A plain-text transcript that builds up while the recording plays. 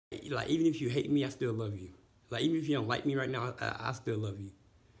like even if you hate me, I still love you. Like even if you don't like me right now, I still love you.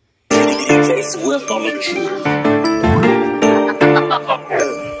 Double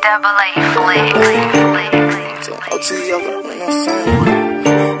A flex. I'm too young, I'm not saying.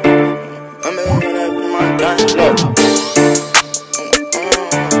 I'm in my gun, look.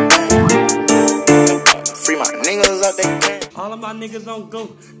 Free my niggas out they can. All of my niggas on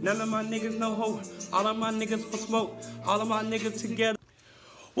go, none of my niggas no hoe. All of my niggas for smoke, all of my niggas together.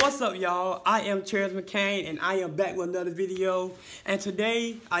 What's up, y'all? I am TREZZO McCain, and I am back with another video. And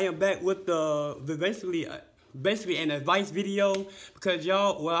today, I am back with the basically an advice video, because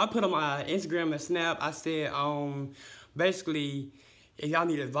y'all, well, I put on my Instagram and Snap, I said, basically, if y'all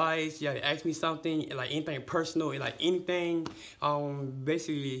need advice, y'all ask me something, like anything personal, like anything,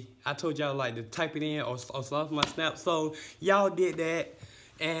 basically, I told y'all like to type it in or slide my Snap. So y'all did that,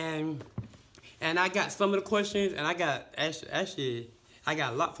 and I got some of the questions, and I got actually I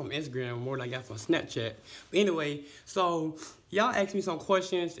got a lot from Instagram, more than I got from Snapchat. But anyway, so y'all asked me some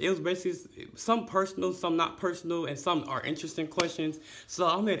questions. It was basically some personal, some not personal, and some are interesting questions. So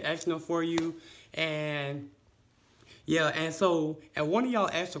I'm going to ask them for you. And yeah, and one of y'all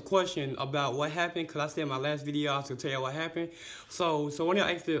asked a question about what happened, because I said in my last video I was going to tell y'all what happened. So one of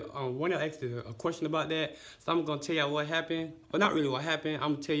y'all asked a question about that. So I'm going to tell y'all what happened. Well, not really what happened.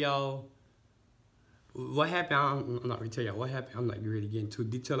 I'm going to tell y'all what happened. I'm not gonna tell y'all what happened. I'm not really getting too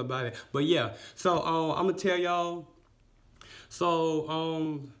detailed about it. But yeah, so I'm gonna tell y'all.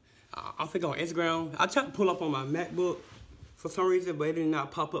 So I think on Instagram, I tried to pull up on my MacBook for some reason, but it did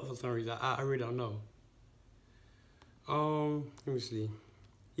not pop up for some reason. I really don't know. Let me see.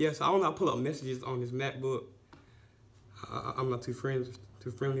 Yeah, so I don't know. I pull up messages on this MacBook. I'm not too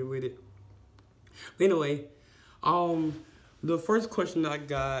friendly with it. But anyway, the first question I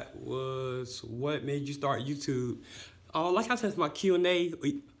got was, what made you start YouTube? Like I said, it's my Q&A.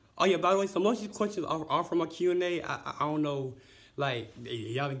 Oh yeah, by the way, so most of these questions are from my Q&A. I don't know, like,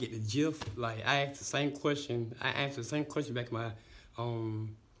 y'all didn't get the gist. Like, I asked the same question. I answered the same question back in my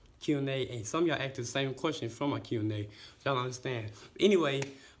Q&A, and some of y'all asked the same question from my Q&A. Y'all don't understand. Anyway,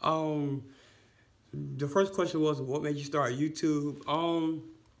 the first question was, what made you start YouTube?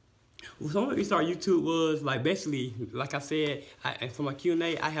 So when we started YouTube was like basically, like I said, for my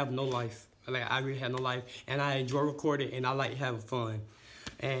Q&A, I have no life. Like I really have no life, and I enjoy recording, and I like having fun.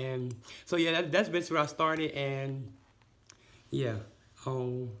 And so yeah, that's basically where I started. And yeah,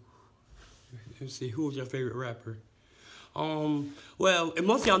 let's see, who was your favorite rapper? Well, and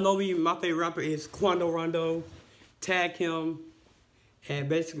most of y'all know me. My favorite rapper is Quando Rondo. Tag him, and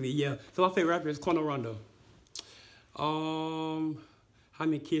basically yeah. So my favorite rapper is Quando Rondo. How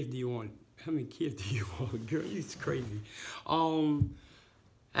many kids do you want? How many kids do you want? Girl, you're crazy.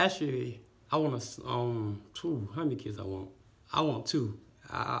 Actually, I want two. How many kids I want? I want two.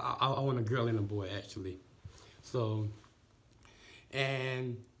 I want a girl and a boy, actually. So,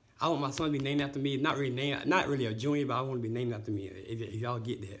 and I want my son to be named after me. Not really a junior, but I want to be named after me. If y'all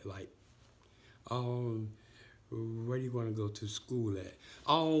get that, like, where do you want to go to school at?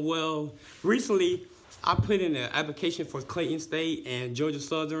 Well, recently, I put in an application for Clayton State and Georgia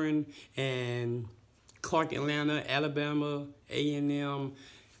Southern and Clark Atlanta, Alabama, A&M.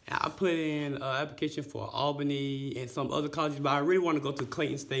 I put in an application for Albany and some other colleges, but I really want to go to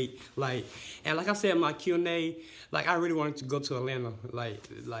Clayton State. Like I said in my Q&A, like I really wanted to go to Atlanta. Like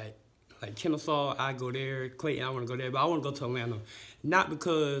Kennesaw, I go there. Clayton, I want to go there, but I want to go to Atlanta. Not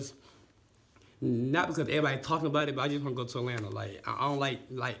because everybody's talking about it, but I just want to go to Atlanta. Like, I don't like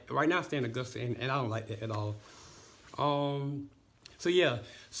right now I stay in Augusta, and I don't like that at all. So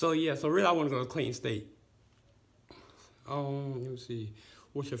really I want to go to Clayton State. Let me see,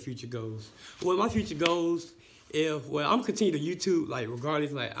 what's your future goals? Well, my future goals, I'm continue to YouTube, like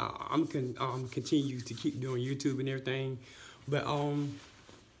regardless, like I'm continue to keep doing YouTube and everything, but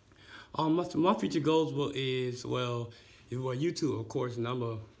my future goals is YouTube, of course,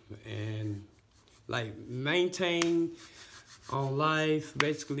 and like maintain on life,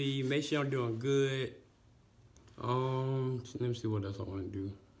 basically make sure I'm doing good. Let me see what else I want to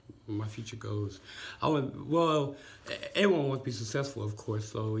do. My future goals. Everyone wants to be successful, of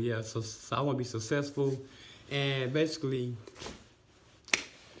course. So yeah, so I want to be successful and basically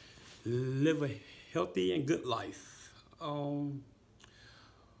live a healthy and good life.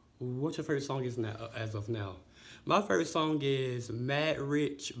 What's your favorite song as of now? My favorite song is Mad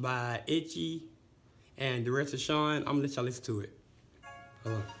Rich by Itchy and the rest of Sean. I'm gonna let y'all listen to it.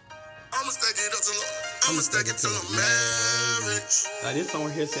 I'ma stack it till I'm marriage. This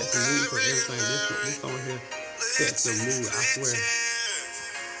song here sets the mood for everything. This song here sets the mood, I swear.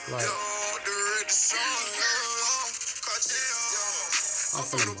 Like, I'm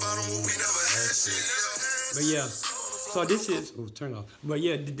finna but yeah, so this is turn off. But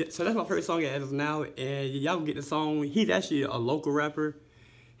yeah, so that's my first song as of now, and y'all can get the song. He's actually a local rapper.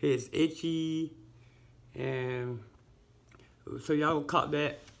 He's Itchy, and so y'all caught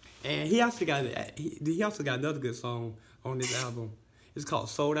that. And he also got another good song on this album. It's called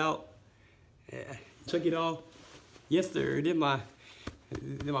Sold Out. Check it out. Yes sir. This my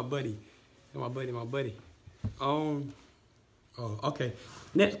buddy. My buddy. Oh, okay.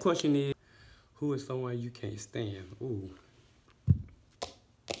 Next question is, who is someone you can't stand? Ooh.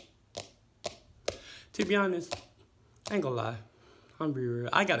 To be honest, I ain't gonna lie. I'm be real.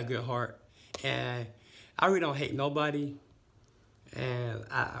 I got a good heart, and I really don't hate nobody. And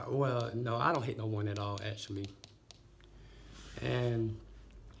no, I don't hate no one at all, actually. And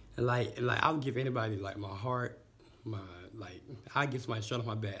like I'll give anybody like my heart, I give somebody shut off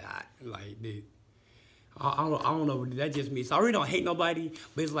my back. I don't know. That's just me. So I really don't hate nobody,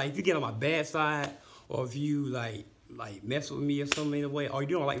 but it's like if you get on my bad side, or if you like mess with me or something in a way, or you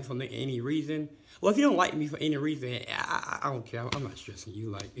don't like me for any reason. Well, if you don't like me for any reason, I don't care. I'm not stressing you.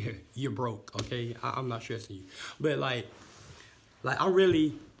 Like you're broke, okay? I'm not stressing you. But like I'm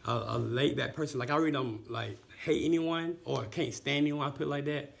really a laid back person. Like I really don't like hate anyone or can't stand anyone. I put it like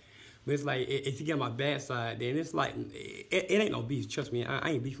that. But it's like, if you get my bad side, then it's like, it ain't no beef. Trust me,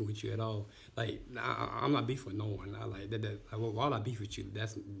 I ain't beefing with you at all. Like, I'm not beefing with no one. I like that. Why would I beef with you?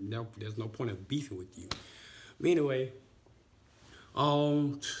 There's no point of beefing with you. But anyway,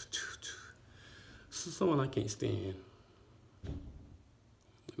 someone I can't stand.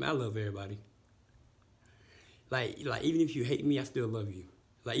 I love everybody. Like even if you hate me, I still love you.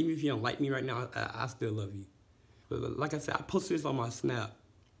 Like even if you don't like me right now, I still love you. But like I said, I posted this on my Snap.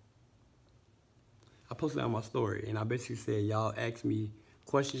 I posted it on my story, and I basically said, y'all ask me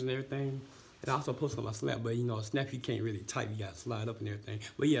questions and everything. And I also posted on my Snap, but you know, Snap you can't really type, you gotta slide up and everything.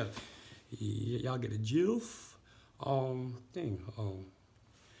 But yeah, y'all get a GIF. So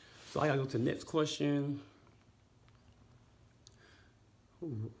I gotta go to the next question.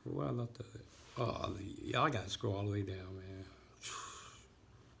 Ooh, where I left that? Oh, y'all gotta scroll all the way down, man.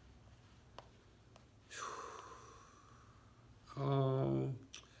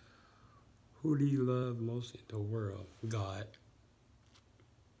 Who do you love most in the world? God.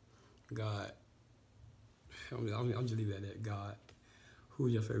 I'm just leave it at that. God.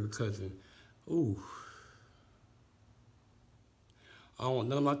 Who's your favorite cousin? Ooh. I don't want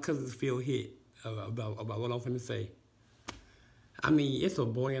none of my cousins to feel hit about what I'm finna say. I mean, it's a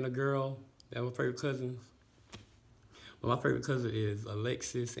boy and a girl that are my favorite cousins. But my favorite cousin is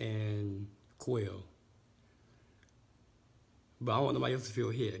Alexis and Quill. But I don't want nobody else to feel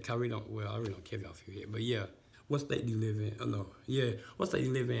hit. I really don't care if y'all feel hit. But yeah, what state do you live in? Oh no, yeah, what state do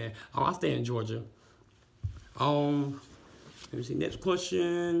you live in? I stay in Georgia. Let me see. Next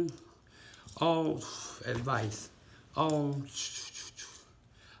question. Advice. How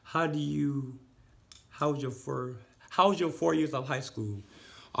was your 4 years of high school?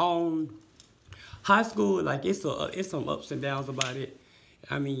 High school, like it's some ups and downs about it.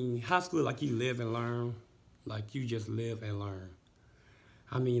 I mean, high school, like you live and learn. Like you just live and learn.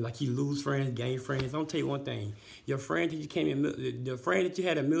 I mean, like you lose friends, gain friends. I'll tell you one thing: your friend that you the friend that you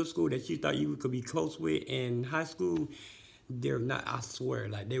had in middle school that you thought you could be close with in high school, they're not. I swear,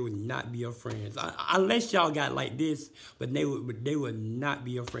 like they would not be your friends unless y'all got like this. But they would not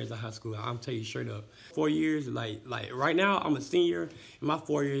be your friends in high school. I'm telling you straight up. 4 years, like right now, I'm a senior, and my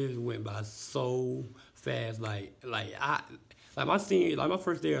 4 years went by so fast. Like my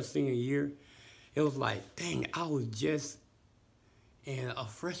first day of senior year. It was like, dang, I was just a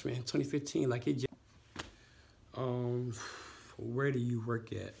freshman in 2015. Like it just, where do you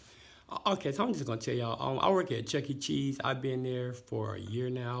work at? Okay, so I'm just gonna tell y'all, I work at Chuck E. Cheese. I've been there for a year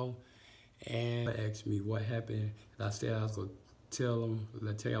now. And they asked me what happened. I said I was gonna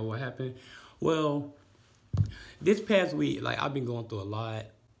tell y'all what happened. Well, this past week, like I've been going through a lot,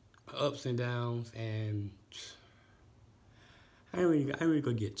 ups and downs, and I ain't really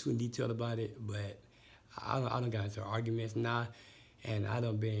gonna get too detailed about it, but I done got into arguments now, and I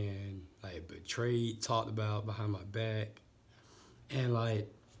done been like betrayed, talked about behind my back, and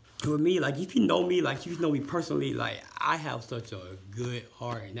like with me, like if you know me, like you know me personally, like I have such a good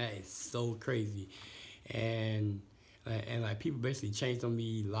heart, and that is so crazy, and like people basically changed on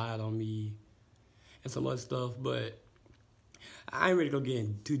me, lied on me, and some other stuff, but I ain't really gonna get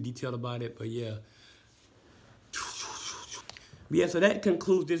into too detailed about it, but yeah. Yeah, so that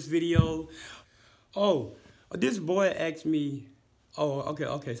concludes this video. Oh, this boy asked me. Oh,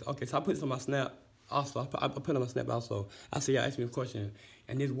 okay. So I put this on my Snap. Also, I put it on my Snap. Also, I said, yeah, asked me a question,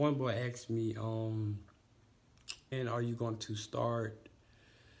 and this one boy asked me, and are you going to start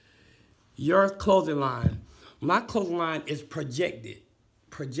Your clothing line. My clothing line is projected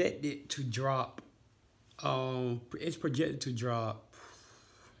to drop. It's projected to drop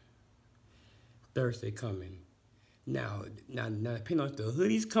Thursday coming. Now, depending on if the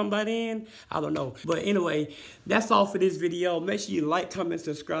hoodies come by then, I don't know. But anyway, that's all for this video. Make sure you like, comment,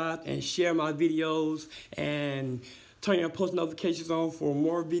 subscribe, and share my videos, and turn your post notifications on for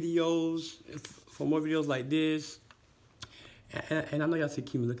more videos, like this. And I know y'all see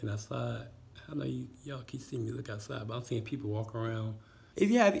keep me looking outside. I know y'all keep seeing me look outside, but I'm seeing people walk around.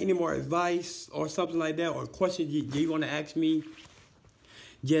 If you have any more advice or something like that, or questions you want to ask me,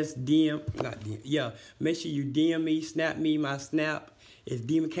 just make sure you DM me, snap me. My snap is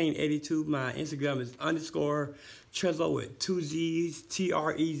DMcCain82. My Instagram is _TREZZO with 2 Z's,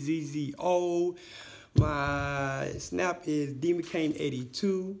 TREZZO. My snap is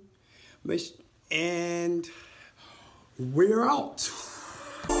DMcCain82. And we're out.